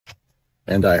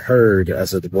and I heard,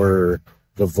 as it were,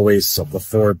 the voice of the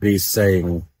four beasts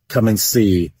saying, "Come and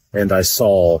see," and I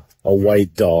saw a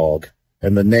white dog,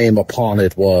 and the name upon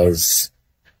it was...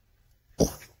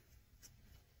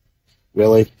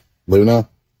 Really? Luna?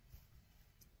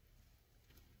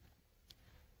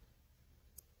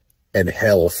 And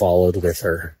hell followed with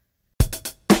her.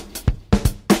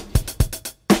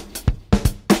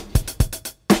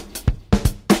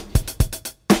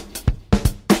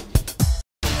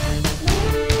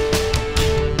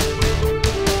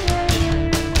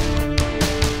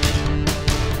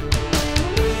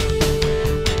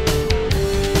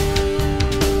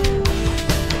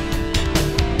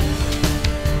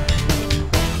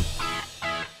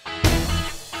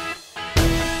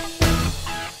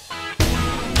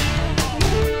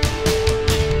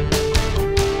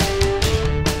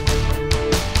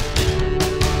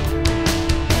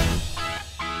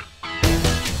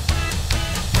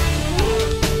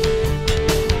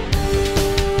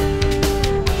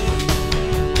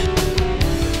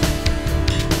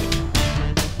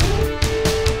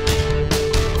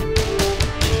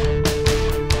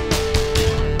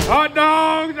 Hot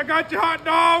dogs! I got your hot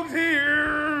dogs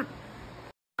here!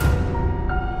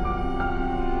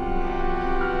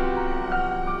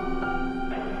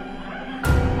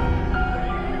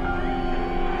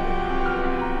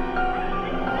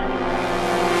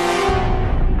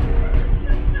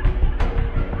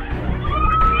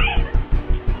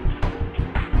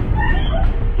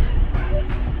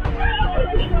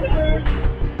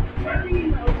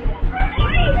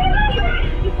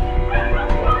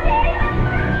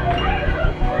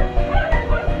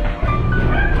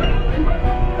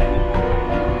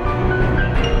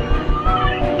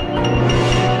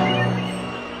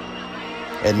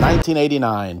 In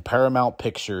 1989, Paramount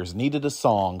Pictures needed a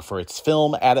song for its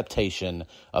film adaptation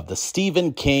of the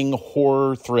Stephen King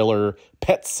horror thriller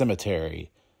Pet Sematary.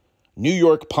 New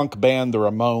York punk band The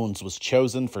Ramones was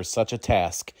chosen for such a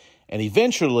task, and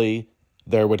eventually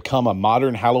there would come a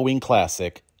modern Halloween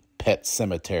classic, Pet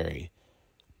Sematary.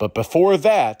 But before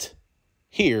that,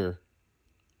 here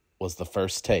was the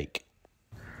first take.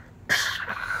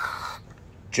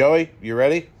 Joey, you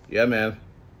ready? Yeah, man.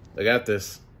 I got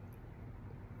this.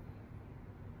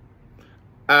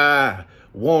 I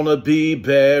wanna be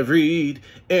buried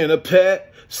in a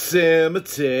pet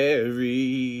cemetery.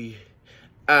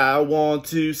 I want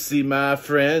to see my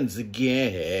friends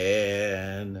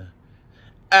again.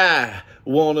 I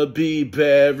wanna be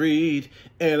buried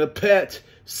in a pet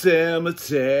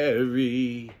cemetery.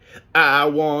 I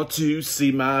want to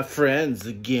see my friends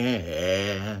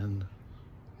again.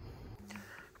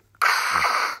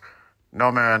 No,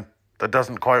 man, that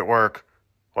doesn't quite work.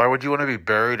 Why would you want to be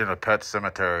buried in a pet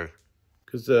cemetery?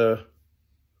 'Cause,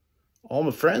 all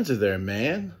my friends are there,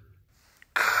 man.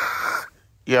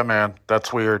 Yeah, man,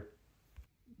 that's weird.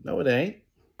 No, it ain't.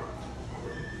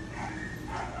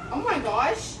 Oh my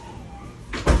gosh.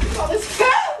 Look at all this food!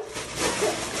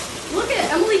 Look at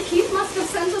it. Emily Keith must have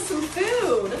sent us some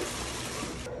food.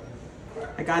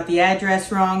 I got the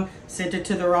address wrong, sent it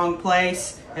to the wrong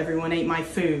place. Everyone ate my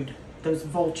food. Those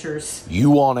vultures.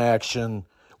 You want action?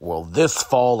 Well, this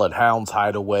fall at Hounds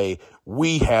Hideaway,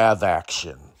 we have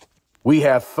action. We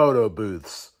have photo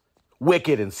booths.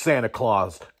 Wicked and Santa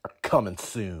Claus are coming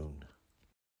soon.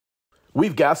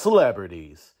 We've got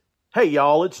celebrities. Hey,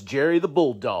 y'all, it's Jerry the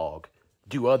Bulldog.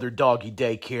 Do other doggy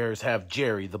daycares have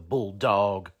Jerry the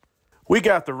Bulldog? We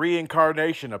got the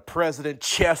reincarnation of President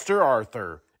Chester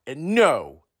Arthur. And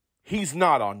no, he's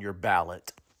not on your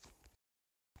ballot.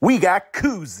 We got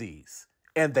koozies,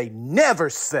 and they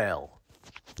never sell.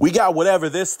 We got whatever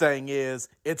this thing is.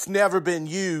 It's never been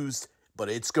used, but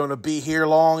it's going to be here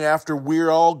long after we're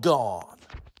all gone.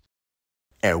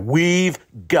 And we've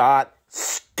got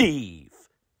Steve.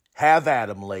 Have at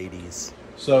 'em, ladies.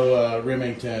 So,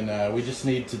 Remington, we just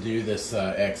need to do this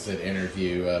exit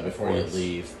interview before you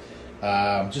leave.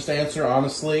 Just answer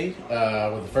honestly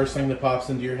with the first thing that pops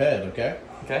into your head, okay?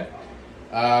 Okay.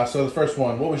 So the first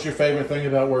one, what was your favorite thing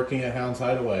about working at Hounds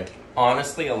Hideaway?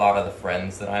 Honestly, a lot of the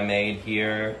friends that I made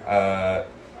here.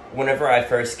 Whenever I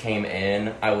first came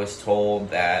in, I was told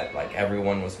that like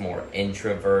everyone was more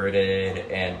introverted,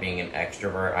 and being an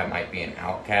extrovert, I might be an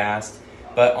outcast.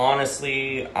 But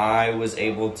honestly, I was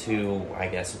able to, I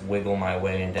guess, wiggle my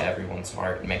way into everyone's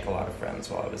heart and make a lot of friends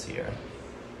while I was here.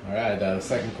 All right, the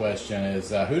second question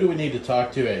is, who do we need to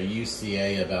talk to at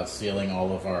UCA about stealing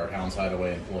all of our Hounds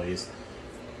Hideaway employees?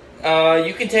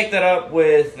 You can take that up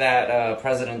with that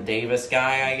President Davis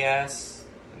guy, I guess.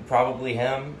 Probably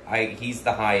him. He's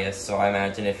the highest, so I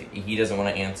imagine if he doesn't want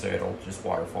to answer, it'll just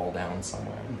waterfall down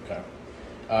somewhere. Okay.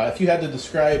 If you had to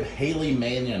describe Haley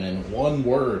Mannion in one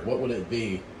word, what would it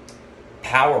be?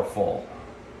 Powerful.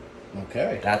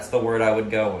 Okay. That's the word I would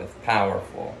go with.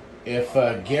 Powerful. If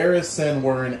Garrison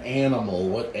were an animal,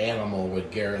 what animal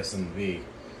would Garrison be?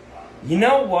 You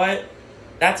know what?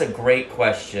 That's a great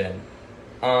question.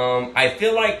 I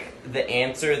feel like the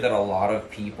answer that a lot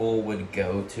of people would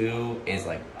go to is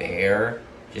like bear,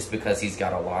 just because he's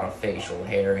got a lot of facial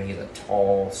hair and he's a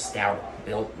tall,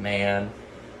 stout-built man.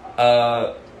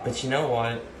 But you know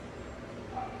what?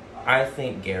 I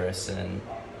think Garrison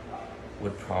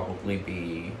would probably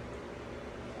be,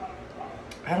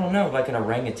 I don't know, like an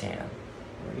orangutan.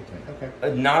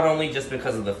 Okay. Not only just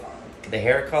because of the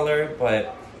hair color,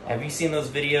 but have you seen those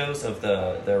videos of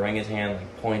the orangutan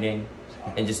like pointing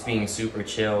and just being super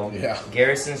chill? Yeah.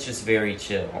 Garrison's just very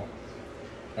chill.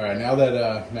 All right. Now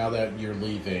that you're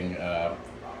leaving, how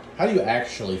do you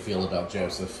actually feel about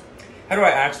Joseph? How do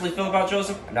I actually feel about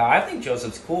Joseph? No, I think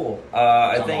Joseph's cool.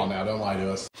 Come on now, don't lie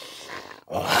to us.